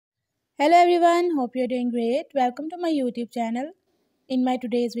Hello everyone, hope you're doing great. Welcome to my YouTube channel. In my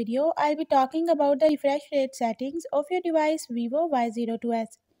today's video, I'll be talking about the refresh rate settings of your device Vivo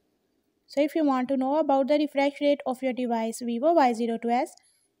Y02s. So if you want to know about the refresh rate of your device Vivo Y02s,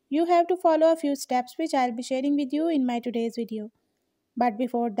 you have to follow a few steps which I'll be sharing with you in my today's video. But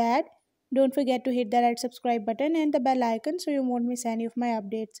before that, don't forget to hit the red subscribe button and the bell icon so you won't miss any of my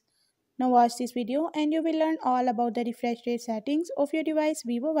updates. Now watch this video and you will learn all about the refresh rate settings of your device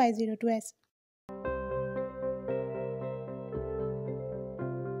Vivo Y02s.